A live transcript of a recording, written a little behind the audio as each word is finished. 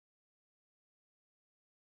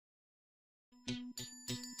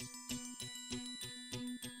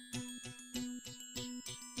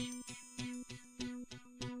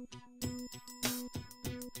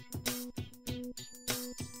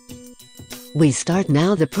We start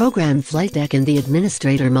now the program FlightDeck in the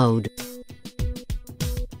administrator mode.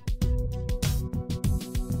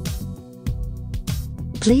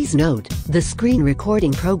 Please note, the screen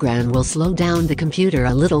recording program will slow down the computer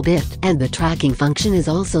a little bit, and the tracking function is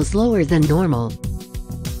also slower than normal.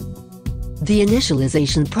 The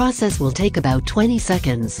initialization process will take about 20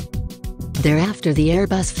 seconds. Thereafter the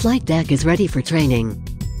Airbus FlightDeck is ready for training.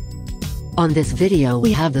 On this video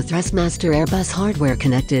we have the Thrustmaster Airbus hardware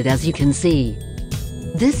connected, as you can see.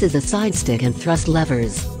 This is a side stick and thrust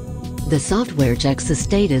levers. The software checks the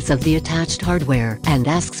status of the attached hardware and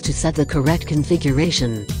asks to set the correct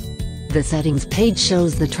configuration. The settings page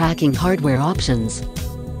shows the tracking hardware options.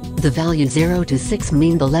 The value 0 to 6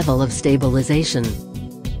 mean the level of stabilization.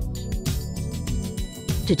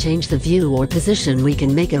 To change the view or position, we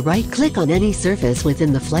can make a right click on any surface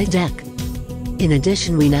within the FlightDeck. In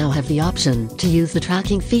addition, we now have the option to use the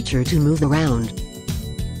tracking feature to move around.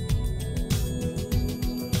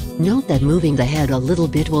 Note that moving the head a little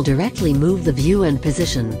bit will directly move the view and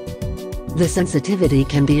position. The sensitivity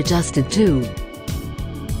can be adjusted too.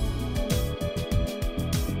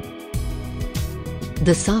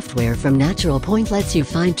 The software from Natural Point lets you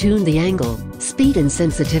fine-tune the angle, speed and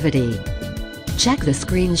sensitivity. Check the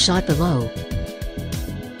screenshot below.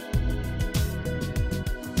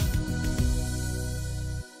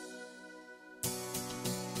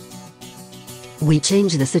 We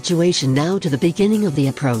change the situation now to the beginning of the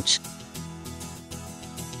approach.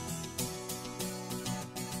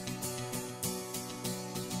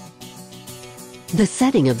 The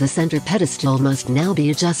setting of the center pedestal must now be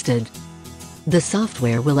adjusted. The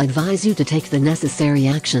software will advise you to take the necessary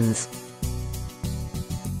actions.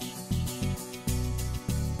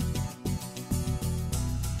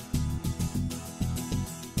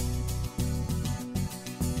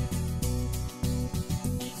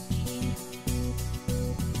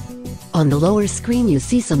 On the lower screen you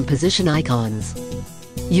see some position icons.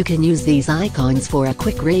 You can use these icons for a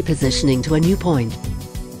quick repositioning to a new point.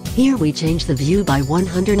 Here we change the view by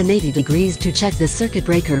 180 degrees to check the circuit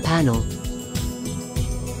breaker panel.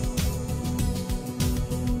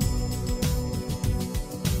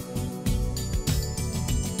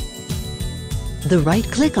 The right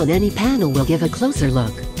click on any panel will give a closer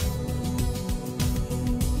look.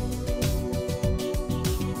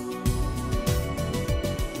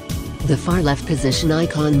 The far left position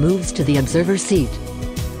icon moves to the observer seat.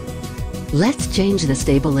 Let's change the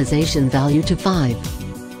stabilization value to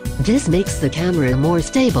 5. This makes the camera more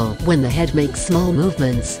stable when the head makes small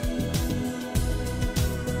movements.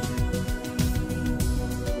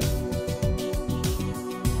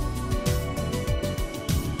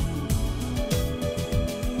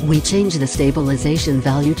 We change the stabilization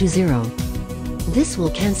value to 0. This will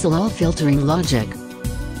cancel all filtering logic.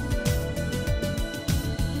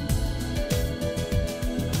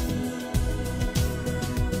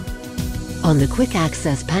 On the Quick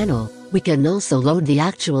Access panel, we can also load the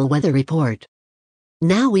actual weather report.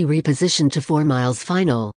 Now we reposition to 4 miles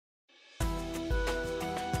final.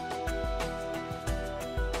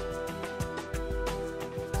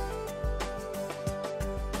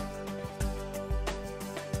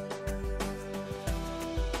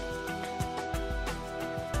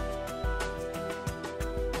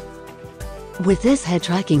 With this head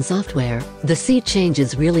tracking software, the seat change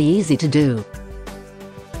is really easy to do.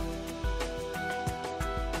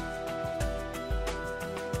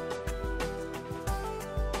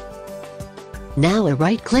 Now a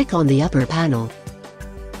right click on the upper panel.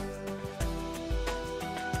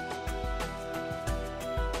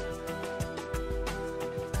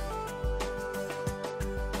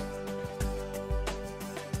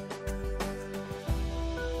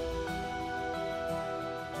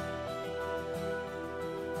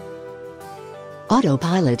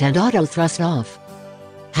 Autopilot and auto thrust off.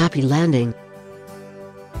 Happy landing!